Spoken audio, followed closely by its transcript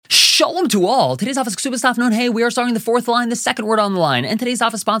Shalom to all. Today's office Kesuvos Daf Nun Hey. We are starting the fourth line, the second word on the line. And today's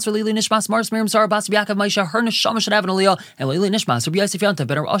office sponsor Lili Nishmas Mars Miriam Sarah Bas Yaakov Maisha. Her neshama should have an aliyah, and Lili Nishmas Rabbi Yosef Yonta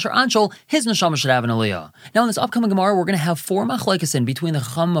Better Asher Anshul. His neshama should have an aliyah. Now in this upcoming Gemara, we're going to have four machlokes between the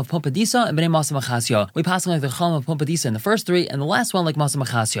Chacham of Pumpadisa and Bnei Masa Machasya. We pass like the Chacham of Pumpadisa in the first three, and the last one like Masa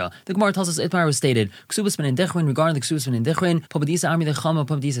Machasya. The Gemara tells us Itmar was stated Kesuvos ben Indichrin regarding the Kesuvos ben Indichrin. Pumpadisa Army the Chacham of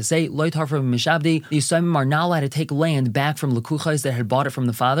Pumpadisa say Loitar from Mishabdi. The Yisraelim are not allowed to take land back from Lekuchais that had bought it from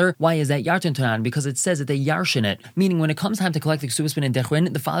the father. Why is that Yartin Tanan? Because it says that they yarshin it, meaning when it comes time to collect the Kesuvos ben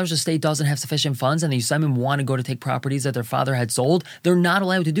Indichrin, the father's estate doesn't have sufficient funds, and the Yisraelim want to go to take properties that their father had sold. They're not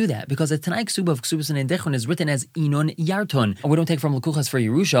allowed to do that because the Tanai Ksuba of Kesuvos ben Indichrin is written as Inun Yartun. And we don't take from Lekuchas for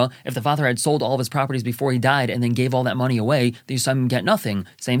Yerusha. If the father had sold all of his properties before he died and then gave all that money away, the Yisraelim get nothing.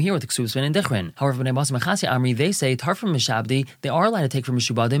 Same here with the Kesuvos ben Indichrin. However, Bnei Masa Machasya Amri, they say Tar from Mishabdi, they are allowed to take from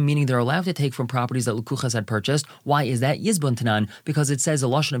Mishubadim, meaning they're allowed to take from properties that Lekuchas had purchased. Why is that? Yizbun Tanan, because it says a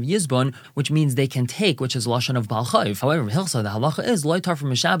lashon of Yizbun, which means they can take, which is lashon of Baal Chayv. However, Hilsa, the halacha is Loitar from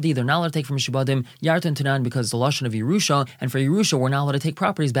Mishabdi, they're not allowed to take from Mishubadim, Yartan Tanan, because it's the lashon of Yerusha, and for Yerusha, we're not allowed to take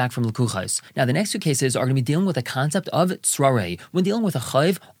properties back from Lekuchas. Now, the next two cases are going to be dealing with the concept of Tzrare. When dealing with a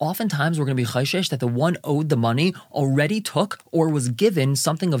Chayv, oftentimes we're going to be Chayshesh that the one owed the money already took or was given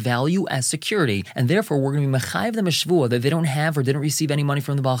something of value as security, and therefore we're going to be Mechayiv them a Shvua that they don't have or didn't receive any money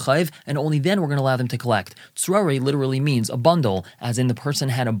from the Baal Chayv, and only then we're going to allow them to collect. Tzrare literally means a bundle, as in the person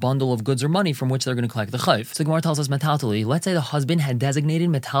had a bundle of goods or money from which they're going to collect the Chayv. So Gemara tells us metaltali. Let's say the husband had designated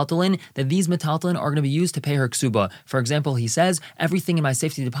metaltalin, that these metaltalin are going to be used to pay her ksuba. For example, he says, everything in my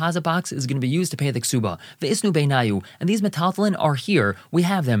safety deposit box is going to be used to pay the ksuba. Ve'isnu beinayu, and these metaltalin are here. We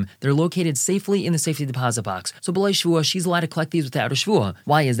have them. They're located safely in the safety deposit box. So b'lei shvua, she's allowed to collect these without a shvua.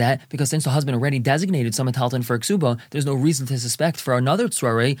 Why is that? Because since the husband already designated some metaltalin for a ksuba, there's no reason to suspect for another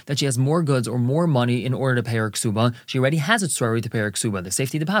tzrare that she has more goods or more money in order to pay her ksuba. She already has a tzrare to pay her ksuba, the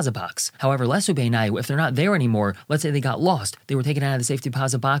safety deposit box. However, lesu beinayu, if they're not there anymore, let's say they got lost. They were taken out of the safety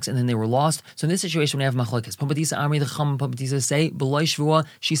deposit box and then they were lost. So in this situation, we have machlokes. Pumpadisa Amri, the Chacham Pumpadisa say, b'loi shvua,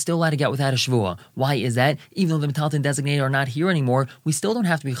 she's still allowed to get without a shvua. Why is that? Even though the metaltalin designated are not here anymore, we still don't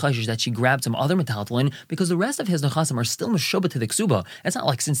have to be chayshish that she grabbed some other metaltalin because the rest of his nechasim are still meshubah to the ksuba. It's not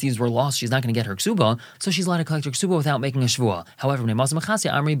like since these were lost, she's not going to get her ksuba, so she's allowed to collect her ksuba without making a shvua. However, Bnei Masa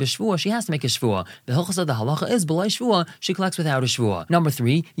Machasya Amri b'shvua, she has to make a shvua. The hilchos of the halacha is b'loi shvua, she collects without a shvua. Number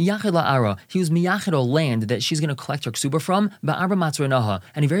 3, yachid la'ara, he was miyachid a land that she's going to collect her ksuba from, ba'arba matzrenaha,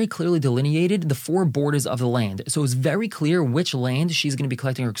 and he very clearly delineated the 4 borders of the land. So it's very clear which land she's going to be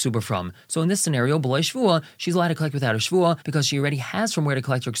collecting her ksuba from. So in this scenario, b'loi shvua, she's allowed to collect without a shvua because she already has from where to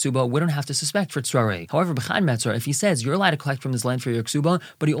collect her ksuba. We don't have to suspect for tzrare. However, b'chad metzra, if he says you're allowed to collect from this land for your ksuba,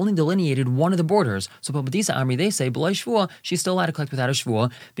 but he only delineated one of the borders, so Pumpadisa Amri, they say b'loi shvua, she's still allowed to collect without a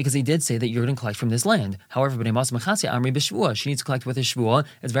shvua because he did say that you're going to collect from this land. However, Bnei Masa Machasya Amri b'shvua, she needs to collect with a shvua.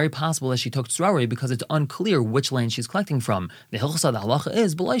 It's very possible that she took tzrare because it's unclear which land she's collecting from. The hilchasa, the halacha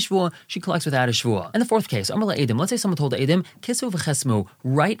is b'loi shvua, she collects without a shvua. And the fourth case, Amar Edim, let's say someone told Edim, Kisu v'chesmu,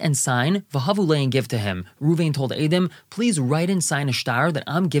 write and sign, v'havu lei, and give to him. Ruvain told Edim, please write and sign a shtar that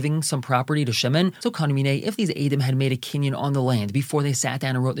I'm giving some property to Shimon. So kanumine, if these Edim had made a kinyan on the land before they sat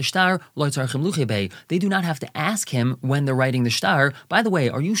down and wrote the shtar, lo tzarchim luchebe, they do not have to ask him when they're writing the shtar, by the way,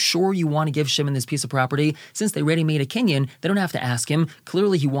 are you sure you want to give Shimon this piece of property? Since they already made a kinyan, they don't have to ask him.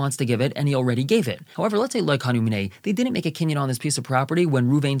 Clearly he wants to give it, and he already gave it. However, let's say like kanumine, they didn't make a kinyan on this piece of property when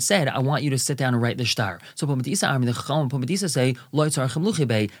Ruvain said, I want you to sit down and write the shtar. So Pumpadisa Amri, the Chacham Pumpadisa say, lo tzarchim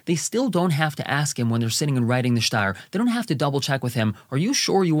luchebe, they still don't have to ask him when they're sitting and writing the shtar. They don't have to double check with him. Are you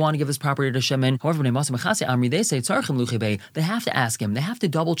sure you want to give this property to Shimon? However, Bnei Masa Machasya Amri, they say tzarchim luchebe, they have to ask him. They have to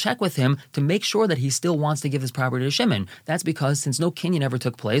double check with him to make sure that he still wants to give his property to Shimon. That's because since no kinyan ever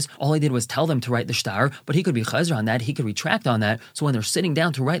took place, all he did was tell them to write the shtar, but he could be chazar on that, he could retract on that. So when they're sitting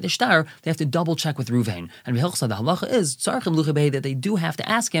down to write the shtar, they have to double check with Ruvain. And V'hilchsa, the halacha is tzarchim luchebe, that they do have to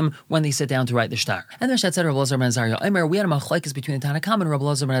ask him when they sit down to write the shtar. And the Mishnah said, Rabbi Elazar ben Azariah, Omer, we had a machlekes between the Tanakam and Rabbi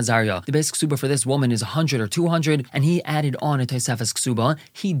Elazar ben Azariah. The basic ksuba for this woman is 100 or 200, and he added on a Tosefes ksuba.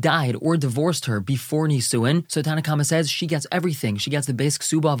 He died or divorced her before Nisuin, so Tanakama says she gets everything. She gets the basic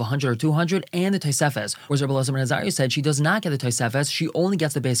ksuba of 100 or 200 and the Tosefes. Whereas Rabbi Elazar ben Azariah said she does not get the Tosefes, she only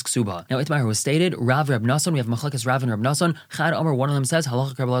gets the basic ksuba. Now Itmar was stated, Rav Reb Nason, we have machlekes Rav and Reb Nason. Chad Omer, one of them says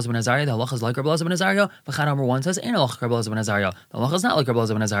halacha Rabbi Elazar ben Azariah, the halacha is like Rabbi Elazar ben Azariah. But Chad Omer one says ain't halacha Rabbi Elazar ben Azariah, the halacha is not like Rabbi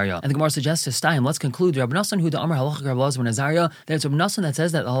Elazar ben Azariah. And the Gemara suggests to Stein, let's conclude Rabbi Nason who the Omer halacha Rabbi Elazar ben Azariah, that it's Rabbi Nason that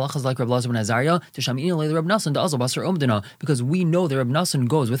says that the halacha is like Rabbi Elazar ben Azariah to Shamina le Rabbi Nason to Azal Basar Umdana, because we know that Rabbi Nason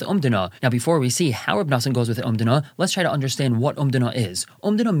goes with Umdana. Now before we see how Rabbi Nason goes with Umdana, let's try to understand what Umdana is.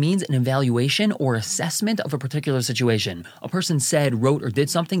 Umdana means an evaluation or assessment of a particular situation. A person said, wrote, or did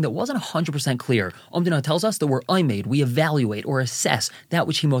something that wasn't 100% clear. Umdana tells us that we're made, we evaluate or assess guess that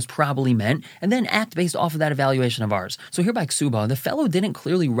which he most probably meant, and then act based off of that evaluation of ours. So here by Ksuba, the fellow didn't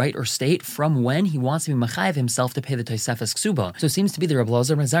clearly write or state from when he wants to be Machayev himself to pay the Tosefes Ksuba. So it seems to be the Reb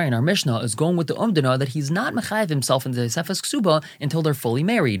Elazar ben Azariah in our Mishnah is going with the Umdana that he's not Machayev himself in the Tosefes Ksuba until they're fully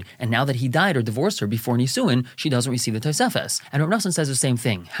married, and now that he died or divorced her before Nisuin, she doesn't receive the Tosefes. And Reb Nassan says the same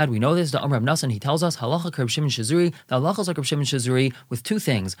thing. How do we know this? The Reb Nassan, he tells us, Halacha Reb Shimon Shazuri, the Halacha is like Reb Shimon Shazuri with two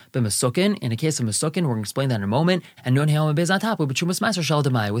things. B'Mesukin, in a case of Mesukin, we're going to explain that in a moment, and Nun He'om Bezatapu, but Chumas Meiser Shal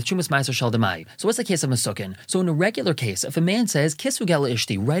Demai, with Chumas Meiser Shal Demai. So what's the case of Mesukin? So in a regular case, if a man says, Kisu Gela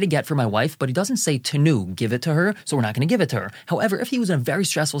Ishti, write a get for my wife, but he doesn't say Tenu, give it to her, so we're not going to give it to her. However, if he was in a very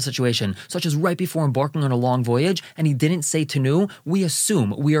stressful situation, such as right before embarking on a long voyage, and he didn't say Tenu, we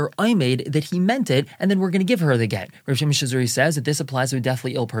assume, we are made that he meant it, and then we're going to give her the get. Rav Shimon Shazuri says that this applies to a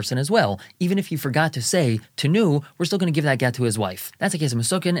deathly ill person as well. Even if he forgot to say Tenu, we're still going to give that get to his wife. That's a case of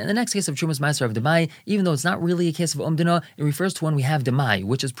Mesukin. And the next case of Trumas Meiser of Demai, even though it's not really a case of Umdana, it refers to when we have Demai,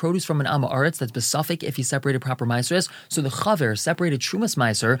 which is produce from an Amma Aretz that's besuffic if he separated proper Meiseris. So the Chaver separated Trumas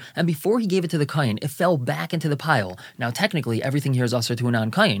Meiser, and before he gave it to the Kain, it fell back into the pile. Now technically, everything here is usher to a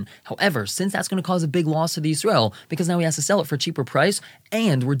non-Kain. However, since that's going to cause a big loss to the Yisrael, because now he has to sell it for a cheaper price,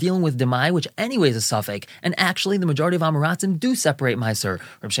 and we're dealing with Demai, which anyways is suffix, and actually the majority of Amoratzim do separate Meiser.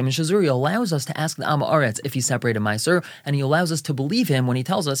 Reb Shimon Shazuri allows us to ask the Amma Aretz if he separated Meiser, and he allows us to believe him when he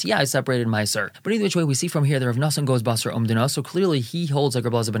tells us, yeah, I separated Meiser. But either which way, we see from here that Rav Nassan goes Basar Umdana, so clearly he holds like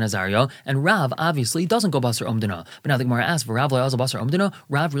Reb Elazar ben Azariah, and Rav obviously doesn't go Basar Umdana. But now the Gemara asks, Rav Le'azal Basar Umdana,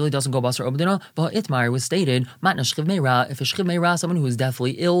 Rav really doesn't go Basar Umdana, but Itmar was stated, Matna Shchiv Meira, if a Shchiv Meira, someone who is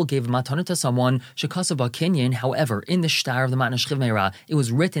deathly ill, gave matana to someone, Shekasa ba Kinyan, however, in the shtar of the Matna Shchiv Meira, it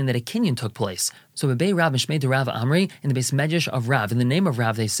was written that a Kinyan took place. So Bebei Rav Mishmei de Rav Amri, in the base Medrash of Rav, in the name of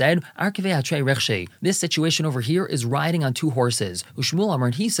Rav, they said, Arkevei Hatrei Rechshei. This situation over here is riding on two horses. Ushmuel Amr,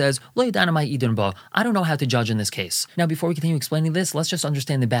 and he says, Lo Yadanamai Idun Ba. I don't know how to judge in this case. Now, before we continue explaining this, let's just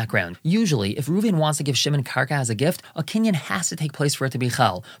understand the background. Usually, if Reuven wants to give Shimon Karka as a gift, a Kinyan has to take place for it to be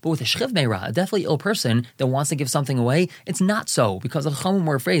Chal. But with a Shchiv Meira, a deathly ill person that wants to give something away, it's not so, because the Chachamim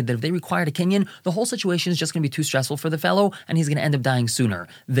were afraid that if they required a Kinyan, the whole situation is just going to be too stressful for the fellow, and he's going to end up dying sooner.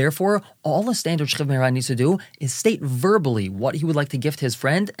 Therefore, all the standard Shchiv Meira needs to do is state verbally what he would like to gift his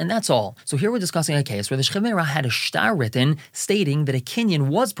friend, and that's all. So here we're discussing a case where the Shchiv Meira had a shtar written stating that a Kinyan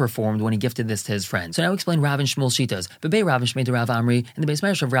was performed when he gifted this to his friend. So now we explain Rav and Shmuel Shitas. Bebei Rav and Shmei de Rav Amri, in the base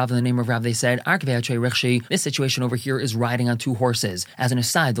Medrash of Rav, in the name of Rav, they said, Arkevei Hatrei Rechshei. This situation over here is riding on two horses. As an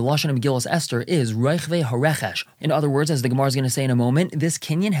aside, the Lashon of Megillas Esther is Reichvei Harechesh. In other words, as the Gemara is going to say in a moment, this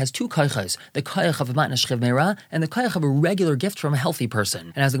Kinyan has two kaychas, the kayach of a matna Shchiv Meira and the kayach of a regular gift from a healthy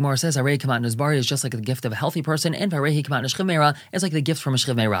person. And as the Gemara says, Harei Kamat Nazbari is just like the gift of a healthy person, and Harei Kamat Shchiv Meira is like the gift from a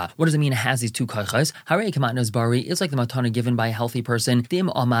Shchiv Meira. What does it mean it has these two kaychas? Harei Kamat Nazbari is like the matana given by a healthy person, Dim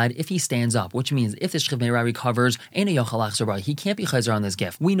Amad, if he stands up, which means if the Shchiv Meira recovers, he can't be chayzer on this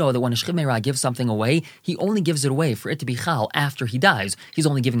gift. We know that when a Shchiv Meira gives something away, he only gives it away for it to be chal after he dies. He's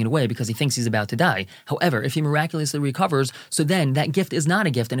only giving it away because he thinks he's about to die. However, if he miraculously recovers, so then that gift is not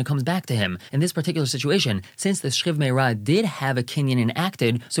a gift and it comes back to him. In this particular situation, since the Shchiv Meira did have a Kinyan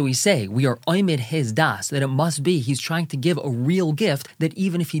enacted, so we say we are oimid his das, that it must be he's trying to give a real gift that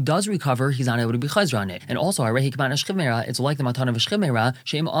even if he does recover, he's not able to be chayzer on it. And also, it's like the matan of a Shchiv Meira,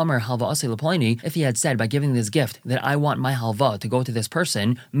 she'im amar halva asei leplini, if he had said by giving this gift that I want my halva to go to this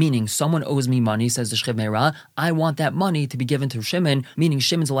person, meaning someone owes me money, says the Shchiv Meira, I want that money to be given to Shimon, meaning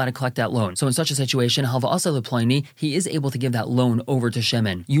Shimon's allowed to collect that loan. So in such a situation, halva asei leplini, he is able to give that loan over to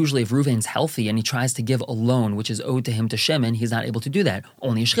Shimon. Usually if Reuven's healthy and he tries to give a loan which is owed to him to Shimon, he's not able to do that.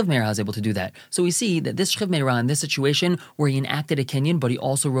 Only a Shchiv Meira is able to do that. So we see that this Shchiv Meira in this situation where he enacted a Kinyan but he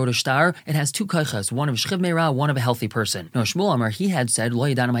also wrote a shtar, it has two kaychas, one of Shchiv Meira, one of a healthy person. Now Shmuel Amar, he had said, Lo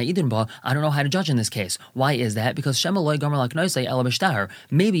Yadanamai Idun Ba, I don't know how to judge in this case. Why is that? Because Shema Lo Gomer Laknoisei Ela B'Shtar.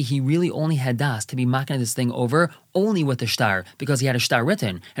 Maybe he really only had das to be makna this thing over only with the shtar, because he had a shtar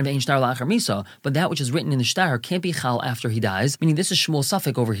written, and ve'in shtar la'achar misa, but that which is written in the shtar can't be chal after he dies, meaning this is Shmuel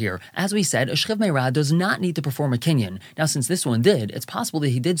Suffolk over here. As we said, a Shchiv Meira does not need to perform a Kinyan. Now since this one did, it's possible that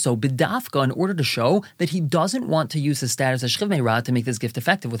he did so b'dafka in order to show that he doesn't want to use his status as Shchiv Meira to make this gift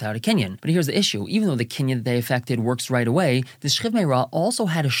effective without a Kinyan. But here's the issue, even though the Kinyan that they effected works right away, the Shchiv Meira also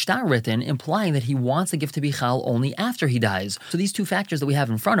had a shtar written implying that he wants the gift to be chal only after he dies. So these two factors that we have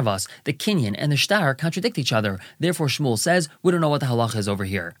in front of us, the Kinyan and the shtar, contradict each other. Therefore, Shmuel says, we don't know what the halacha is over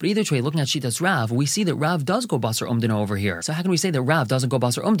here. But either way, looking at Shitas Rav, we see that Rav does go Basar Umdana over here. So how can we say that Rav doesn't go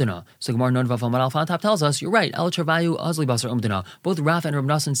Basar Umdana? So Gemara Nun Vav Amar Alpha on top tells us, you're right, El Travayu Azli Basar Umdana. Both Rav and Reb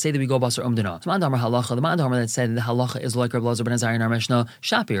Nassan say that we go Basar Umdana. So Mandamar halacha, the Mandamar that said that the halacha is like Reb Lazar ben Azariah in our Mishnah,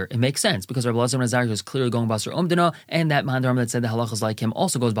 Shapir. It makes sense because Reb Lazar ben Azariah is clearly going Basar Umdana, and that Mandamar that said the halacha is like him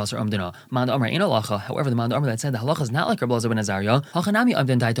also goes Basar Umdana. Mandamar ain't halacha. However, the Mandamar that said the halacha is not like Reb Lazar ben Azariah, Hachanami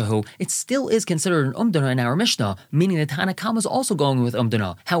Umdan Daitahu, it still is considered an Umdana in our Mishnah, meaning that Tanakama is also going with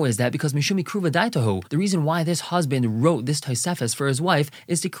Umdana. How is that? Because Mishumi Kruva Daitahu. The reason why this husband wrote this Tosefes for his wife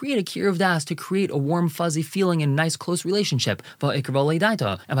is to create a kir of das, to create a warm, fuzzy feeling and a nice, close relationship. And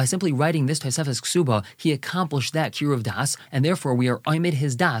by simply writing this Tosefes Ksuba, he accomplished that kir of das, and therefore we are oimid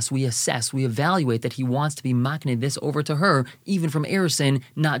his das. We assess, we evaluate that he wants to be maknid this over to her, even from Erisin,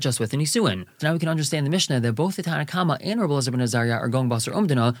 not just with an Isuin. So now we can understand the Mishnah that both the Tanakama and Reb Elazar ben Azariah are going Basar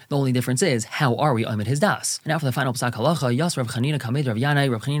Umdana. The only difference is, how are we oimid his das? And now for the final Psak halacha, Yas Rav Chanina Kamed Rav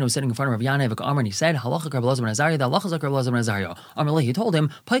Yanai. Rav Chanina was sitting in front of Rav Yanai, Amar, and he said, halacha Reb Elazar ben Azariah, the halacha is like Reb Elazar ben Azariah. Amar, he told him,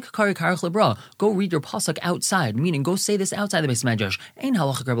 Paik Kari Karach Lebra, go read your pasuk outside, meaning go say this outside the base medrash. Ain't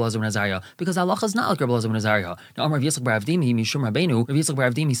halacha Reb Elazar ben Azariah, because halacha is not like Reb Elazar ben Azariah. Now Amar Rav Yitzchak bar Avdimi Mishum Rabbeinu. Rav Yitzchak bar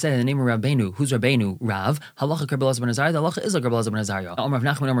Avdimi said in the name of Rabbeinu. Who's Rabbeinu? Rav. Halacha Reb Elazar ben Azariah, the halacha is like Reb Elazar ben Azariah. Now Amar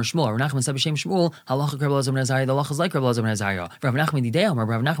Rav Nachman Amar Shmuel. Rav Nachman said b'shem Shmuel, halacha Reb Elazar ben Azariah, the halacha is like Reb Elazar ben Azariah. Rav Nachman Didei Amar,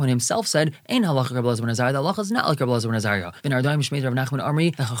 Rav Nachman himself said, ain't halacha Reb Elazar ben Azariah, the halacha is not like Reb Elazar ben Azariah. Ben Ardaim Shmei Rav Nachman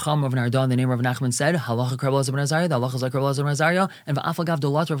Amri, the Chacham of Nardan, the name of Rav Nachman said, halacha Reb Elazar ben Azariah, the halacha is like Reb Elazar ben Azariah. And va'afagav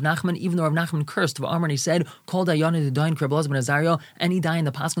dolat Rav Nachman, even though Rav Nachman cursed, Amar, and he said, called Dayana to die in Reb Elazar ben Azariah, any die in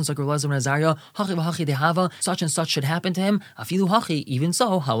the paschals like Reb Elazar ben Azariah, hachi v'hachi dehava, such and such should happen to him. Afilu hachi, even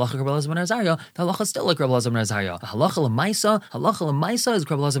so, halacha Reb Elazar ben Azariah, the halacha is still like Reb Elazar ben Azariah. Halacha l'maisa is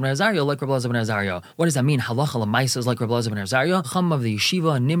Reb Elazar ben Azariah like Reb Elazar ben Azariah. What does that mean? Halacha l'maisa is like Reb Elazar ben Azariah. Chum of the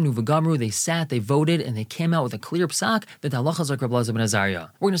yeshiva, Nimnu v'gamru, they sat, they voted, and they came out with a clear psak that the halacha is like Reb Elazar ben Azariah.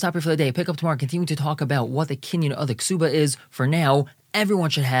 We're going to stop here for the day. Pick up tomorrow, continue to talk about what the kinyan of the ksuba is. For now, everyone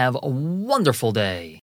should have a wonderful day.